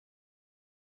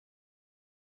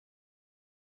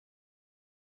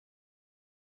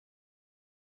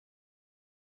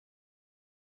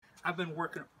I've been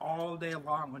working all day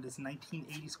long on this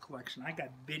 1980s collection. I got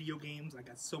video games. I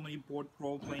got so many board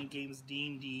role-playing games,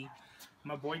 D&D.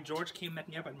 My boy George came met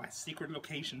me up at my secret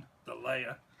location, the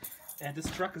Leia. And this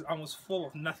truck is almost full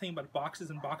of nothing but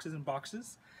boxes and boxes and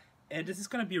boxes. And this is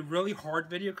going to be a really hard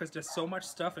video because there's so much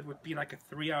stuff. It would be like a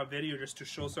 3-hour video just to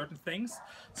show certain things.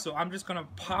 So I'm just going to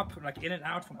pop like in and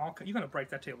out from all... You're going to break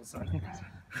that table, son.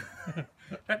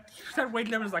 that weight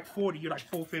limit is like 40. You're like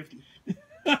 450.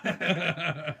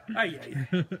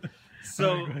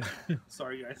 So,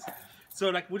 sorry guys. So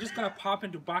like we're just gonna pop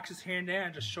into boxes here and there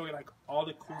and just show you like all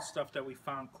the cool stuff that we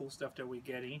found, cool stuff that we're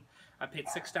getting. I paid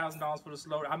 $6,000 for this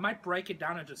load. I might break it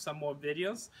down into some more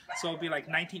videos, so it'll be like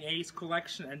 1980s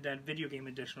collection and then video game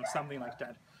edition or something like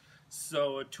that.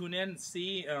 So tune in and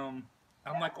see. I'm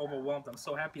like overwhelmed. I'm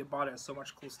so happy about it. There's so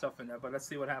much cool stuff in there, but let's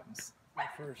see what happens.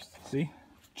 First, see,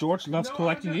 George loves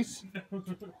collecting these.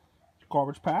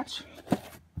 Garbage patch.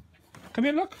 Come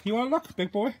here, look. You want to look,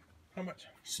 big boy? How much?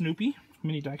 Snoopy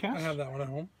mini diecast. I have that one at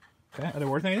home. Okay. Are they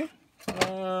worth anything?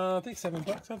 I think $7.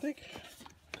 I think.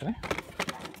 Okay.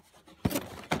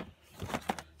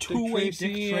 Two-way Dick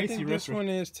Tracy. I think this one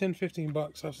is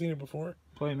 $10-15. I've seen it before.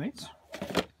 Playmates.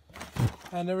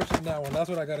 I never seen that one. That's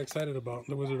what I got excited about.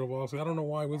 The Wizard of Oz. I don't know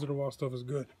why Wizard of Oz stuff is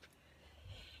good.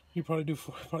 You probably get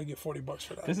 $40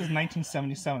 for that. This is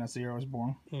 1977. That's the year I was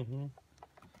born.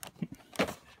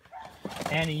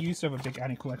 Annie, you used to have a big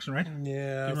Annie collection, right?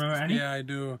 Yeah. Do you remember Annie? Yeah, I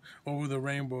do. Over the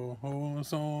rainbow. Oh,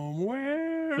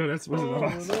 somewhere. No, that's Wizard of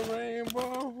Oz. Over the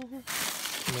rainbow.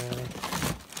 Yeah.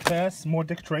 There's more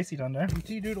Dick Tracy down there.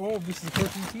 E.T., dude. Oh, this is the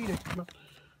first E.T.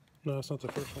 No, that's not the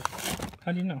first one.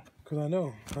 How do you know? Because I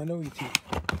know E.T.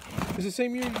 It's the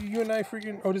same year you and I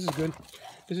freaking... Oh, this is good.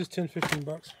 This is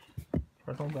 $10-15.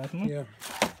 First one, definitely. Yeah.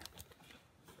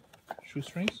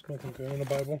 Shoestrings. Nothing good in the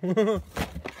Bible.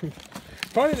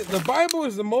 Probably the Bible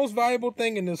is the most valuable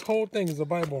thing in this whole thing is the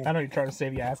Bible. I know you're trying to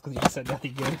save your ass because you said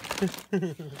nothing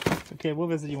good. Okay, we'll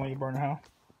visit you when you burn a house.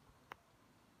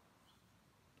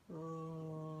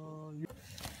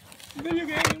 Video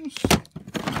games.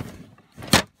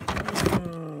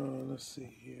 Let's see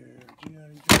here.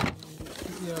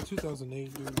 Yeah,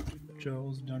 2008, dude.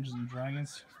 Joe's Dungeons and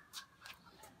Dragons.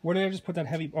 Where did I just put that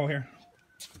heavy? Oh, here.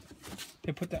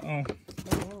 They put that. Oh.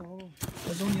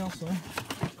 There's only also.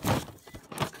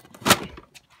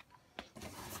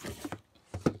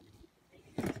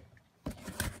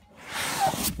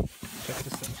 Check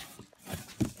this out.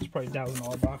 It's probably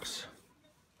 $1,000 box.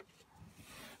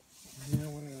 Yeah,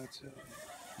 what did I tell you?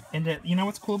 And you know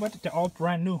what's cool about it? They're all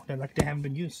brand new. They're like they haven't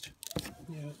been used.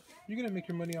 Yeah, you're gonna make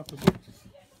your money off the book.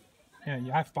 Yeah,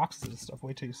 I have boxes of stuff.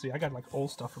 Wait till you see. I got like old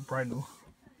stuff for brand new.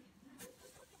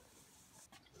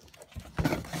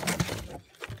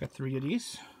 Got 3 of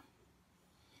these.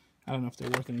 I don't know if they're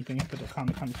worth anything, but they're kind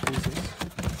of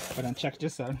exclusive. But then check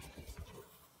this out.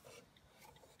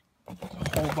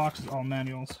 The whole box is all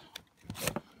manuals.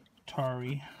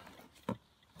 Atari,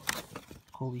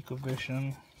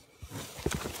 ColecoVision,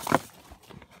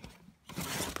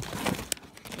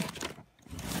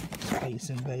 Space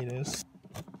Invaders.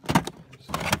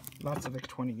 Lots of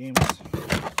VIC-20 games.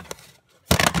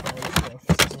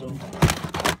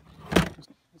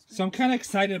 So I'm kind of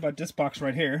excited about this box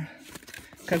right here,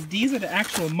 because these are the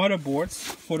actual motherboards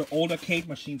for the old arcade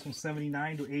machines from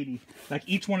 79 to 80. Like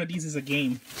each one of these is a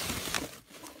game.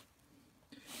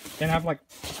 And I have like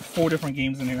 4 different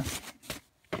games in here.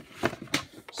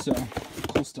 So,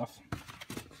 cool stuff.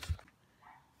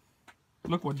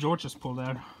 Look what George just pulled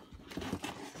out.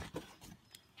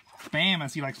 Bam,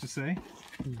 as he likes to say.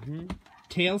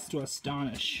 Tales to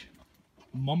Astonish.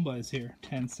 Mumba is here,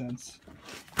 10 cents.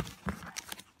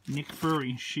 Nick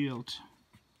Fury Shield,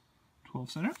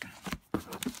 12 cents.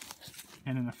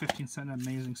 And then a 15-cent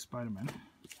Amazing Spider-Man.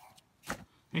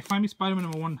 Hey, find me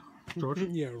Spider-Man #1, George.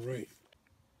 Yeah, right.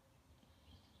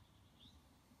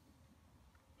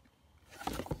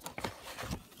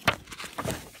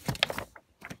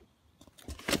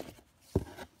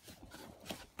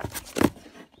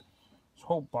 This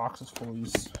whole box is full of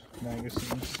these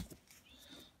magazines.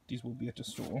 These will be at the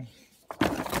store.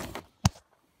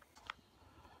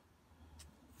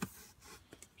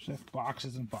 Just have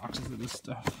boxes and boxes of this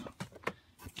stuff.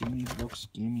 Gamey books,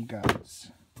 gamey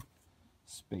guides.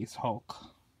 Space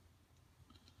Hulk.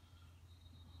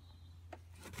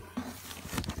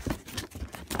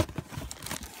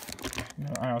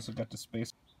 I also got the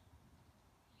Space.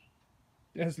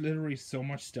 There's literally so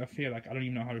much stuff here, like I don't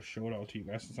even know how to show it all to you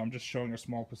guys, so I'm just showing a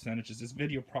small percentages. This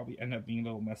video probably ended up being a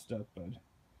little messed up, but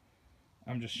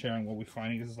I'm just sharing what we're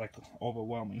finding. This is like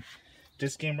overwhelming.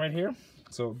 This game right here,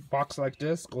 so a box like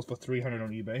this goes for $300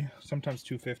 on eBay. Sometimes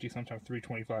 $250, sometimes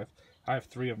 $325. I have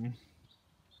 3 of them.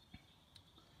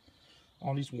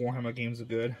 All these Warhammer games are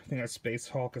good. I think that Space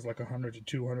Hulk is like $100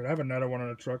 to $200. I have another one on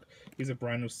the truck. These are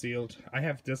brand new sealed. I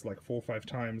have this like 4 or 5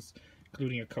 times,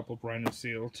 including a couple brand new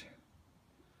sealed.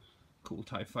 Cool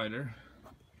TIE Fighter.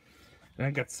 And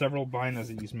I got several binders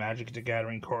of these Magic the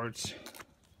Gathering cards.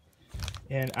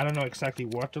 And I don't know exactly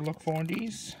what to look for in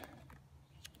these.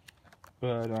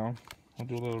 But I'll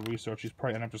do a little research. He's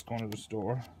probably end up just going to the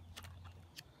store.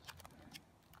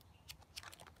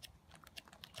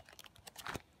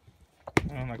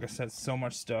 And like I said, so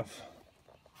much stuff.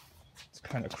 It's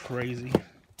kind of crazy.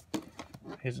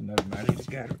 Here's another Magic the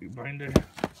Gathering binder.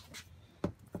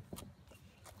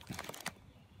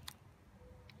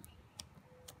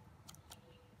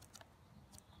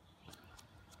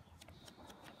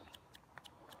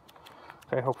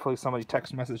 Okay, hopefully somebody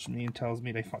text messaged me and tells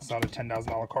me they saw the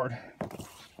 $10,000 card.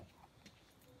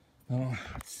 Oh,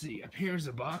 let's see. Up here's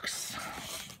a box.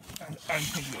 I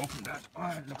think we opened that. Oh,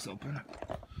 it looks open.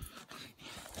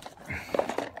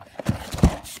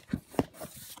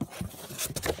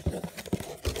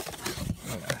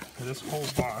 Okay, so this whole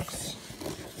box.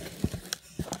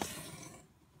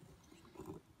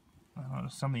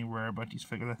 There's something rare about these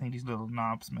figures. I think these little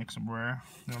knobs make them rare.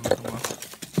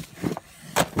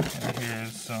 And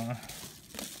here's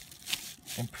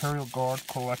Imperial Guard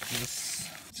Collectors.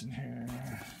 What's in here?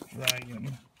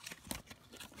 Dragon.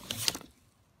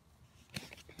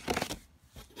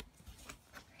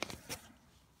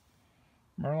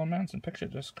 Merlin Manson picture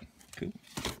disc. Cool.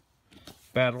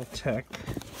 Battletech.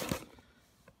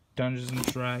 Dungeons and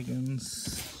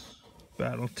Dragons.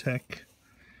 Battletech.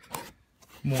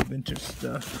 More vintage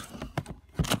stuff.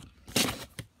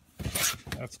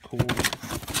 That's cool.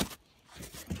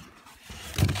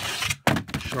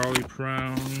 Charlie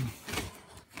Brown.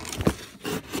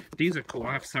 These are cool.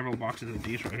 I have several boxes of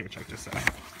these right here. Check this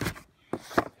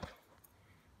out.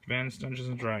 Advanced Dungeons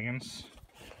and Dragons.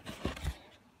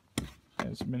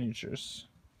 There's miniatures.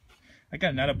 I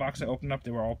got another box I opened up.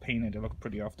 They were all painted. They look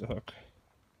pretty off the hook.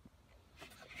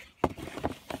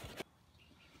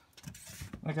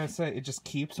 Like I said, it just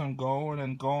keeps on going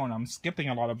and going. I'm skipping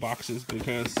a lot of boxes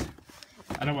because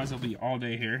otherwise I'll be all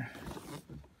day here.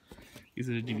 These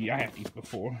are the DVD. I had these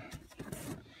before.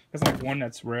 There's like one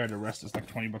that's rare. The rest is like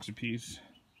 20 bucks a piece.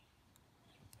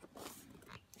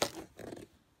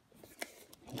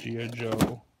 G.I.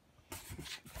 Joe.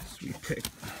 Sweet pick.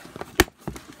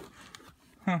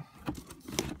 Huh.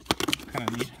 Kind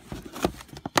of neat.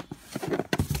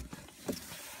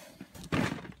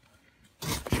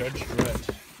 Judge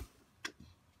Dredd.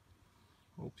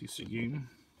 Old piece of game.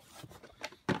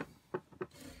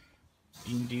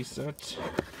 D&D set.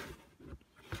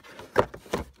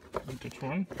 Vintage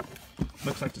one.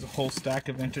 Looks like there's a whole stack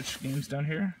of vintage games down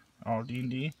here. All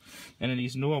D&D. And then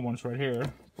these newer ones right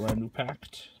here. Brand new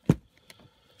packed.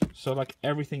 So like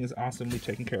everything is awesomely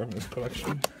taken care of in this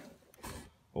collection.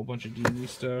 Whole bunch of D&D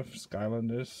stuff.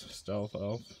 Skylanders. Stealth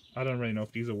Elf. I don't really know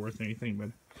if these are worth anything, but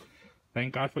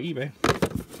thank God for eBay.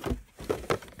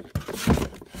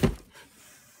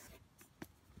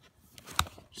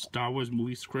 Star Wars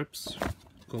movie scripts.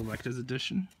 Collector's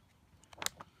edition.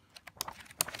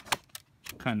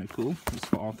 Kind of cool. It's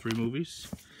for all 3 movies.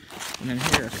 And then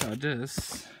here I saw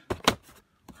this.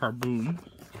 Harpoon.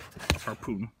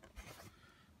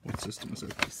 What system is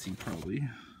that? PC probably.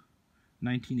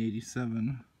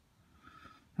 1987.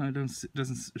 It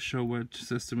doesn't show what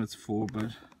system it's for,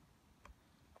 but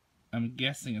I'm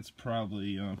guessing it's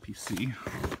probably PC.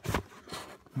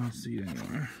 I don't see it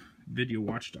anywhere. Video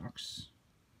Watchdogs.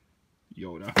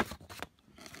 Yoda.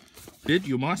 Bid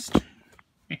you must.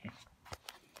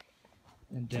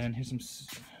 And then here's some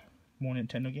more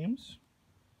Nintendo games.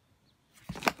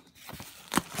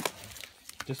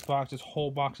 This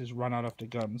whole box is run out of the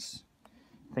guns.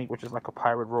 I think, which is like a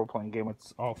pirate role-playing game.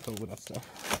 It's all filled with that stuff.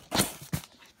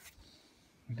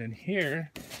 And then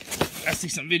here, I see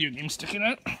some video games sticking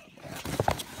out.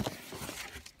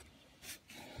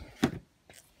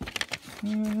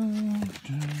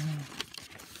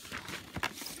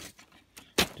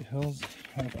 The hills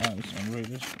have eyes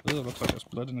unrated. Ugh, looks like there's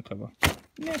blood in the cover.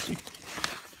 Nasty.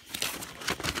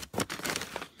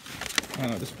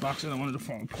 This box, I don't want it to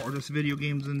fall apart. There's video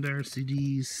games in there,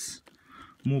 CDs,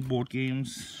 more board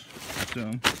games.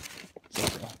 So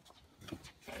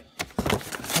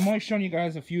I'm only showing you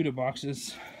guys a few of the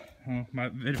boxes. My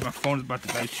phone is about to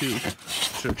die too.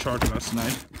 Should have charged last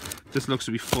night. This looks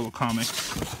to be full of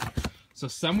comics. So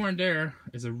somewhere in there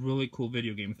is a really cool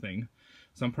video game thing.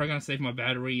 So I'm probably gonna save my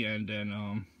battery and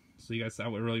then So you guys, I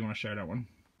would really want to share that one.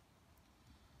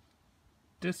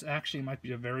 This actually might be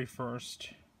the very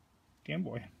first Game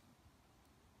Boy.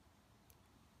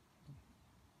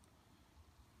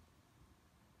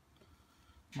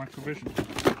 Microvision.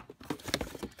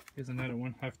 Here's another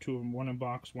one. I have two of them, one in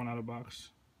box, one out of box.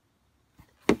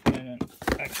 And then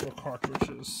extra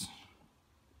cartridges.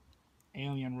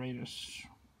 Alien Raiders.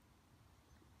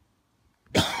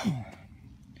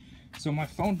 So my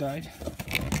phone died,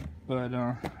 but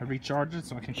I recharged it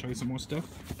so I can show you some more stuff.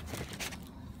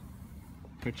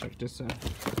 Okay, check this out.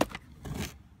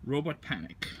 Robot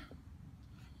Panic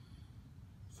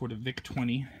for the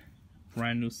VIC-20,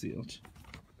 brand new sealed.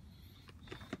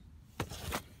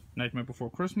 Nightmare Before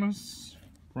Christmas,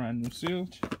 brand new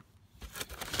sealed.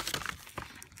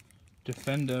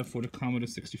 Defender for the Commodore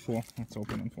 64. That's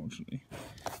open, unfortunately.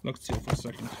 Looked sealed for a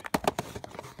second.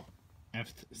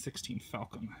 F-16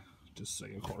 Falcon, just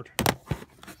Sega card.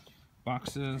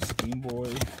 Boxes, Game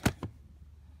Boy,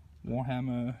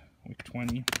 Warhammer,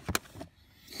 VIC-20.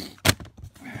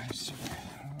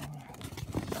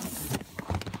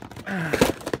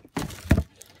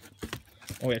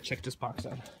 Oh yeah, check this box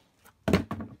out.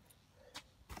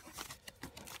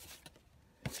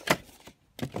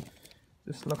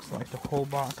 This looks like the whole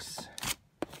box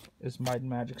is Might and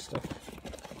Magic stuff.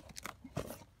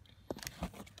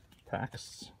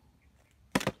 Packs.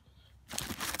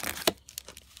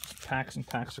 Packs and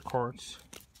packs of cards.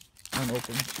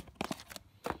 Unopened.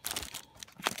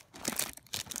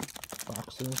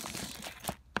 Boxes.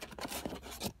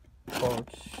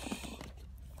 Cards.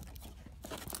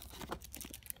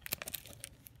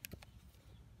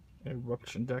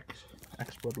 Eruption deck.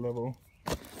 Expert level.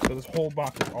 So this whole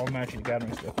box is all Magic the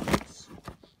Gathering stuff.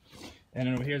 And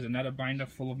then over here is another binder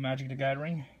full of Magic the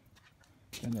Gathering.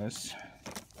 And there's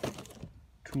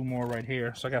two more right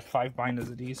here. So I got 5 binders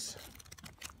of these.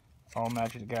 All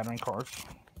Magic the Gathering cards.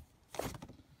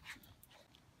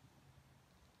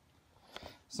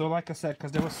 So like I said,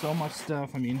 because there was so much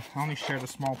stuff, I mean, I only shared a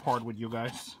small part with you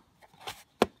guys.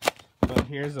 But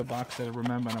here's a box that I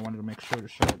remember and I wanted to make sure to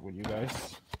share it with you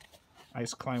guys.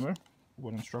 Ice Climber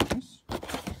with instructions.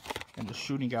 And the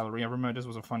Shooting Gallery. I remember this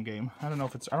was a fun game. I don't know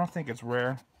if it's, I don't think it's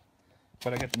rare.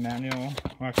 But I get the manual.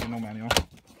 Well, actually, no manual.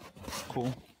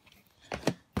 Cool.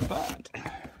 But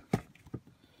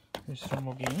here's some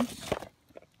more games.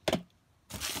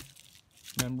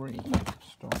 Memory,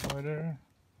 Starfighter.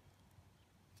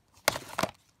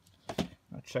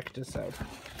 Now check this out.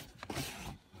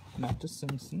 Not The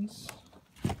Simpsons.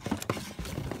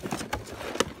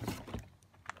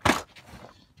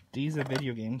 These are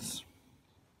video games.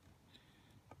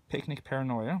 Picnic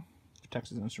Paranoia,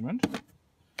 Texas Instrument.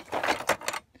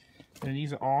 And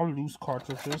these are all loose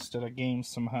cartridges that are games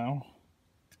somehow.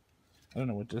 I don't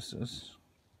know what this is.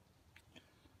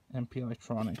 MP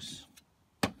Electronics.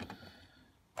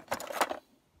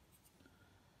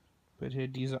 But here,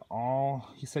 these are all,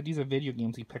 he said these are video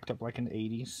games he picked up like in the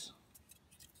 80s.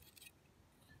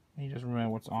 And he doesn't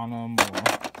remember what's on them or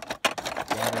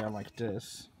why they are like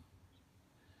this.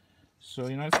 So,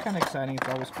 you know, it's kind of exciting. It's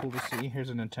always cool to see. Here's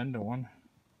a Nintendo one.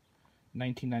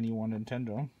 1991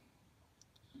 Nintendo.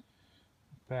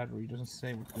 Battery doesn't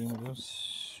say what game it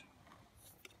is.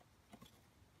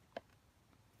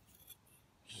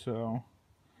 So,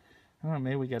 I don't know,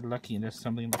 maybe we get lucky and there's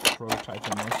something like a prototype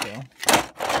in there, so.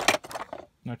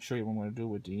 Not sure what I'm going to do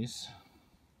with these.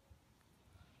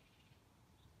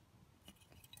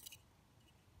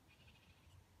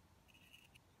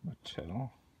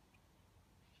 Mattel.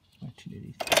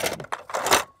 1983.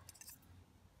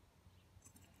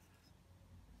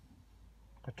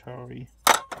 Atari.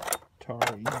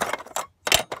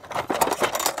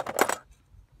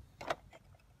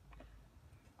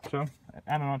 So,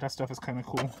 I don't know, that stuff is kind of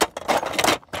cool.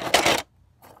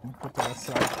 I'll put that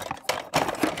aside.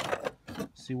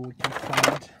 See what we can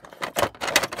find.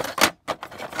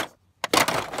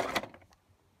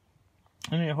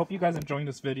 Anyway, I hope you guys are enjoying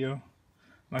this video.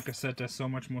 Like I said, there's so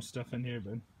much more stuff in here,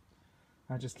 but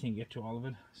I just can't get to all of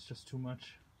it. It's just too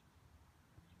much.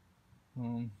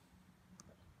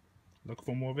 Look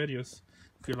for more videos.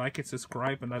 If you like it,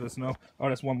 subscribe and let us know. Oh,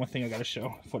 there's one more thing I gotta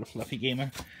show for the fluffy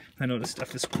gamer. I know this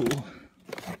stuff is cool.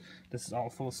 This is all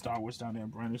full of Star Wars down there,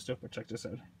 brand new stuff, but check this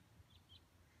out.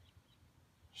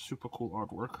 Super cool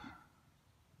artwork.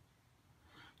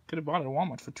 Could have bought it at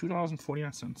Walmart for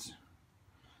 $2.49.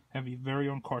 Have your very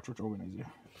own cartridge organizer.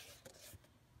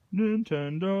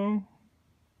 Nintendo.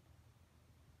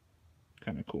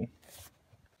 Kind of cool.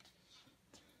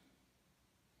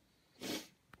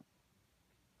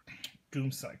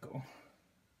 Doom Cycle.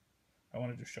 I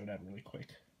wanted to show that really quick.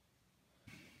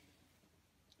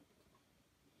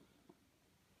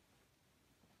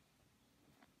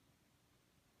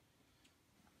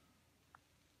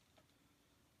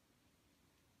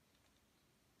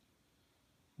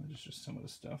 There's just some of the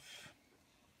stuff.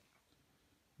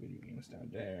 Video games down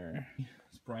there.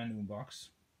 It's a brand new box.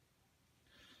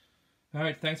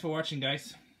 Alright, thanks for watching,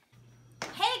 guys.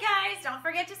 Hey guys, don't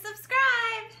forget to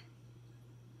subscribe!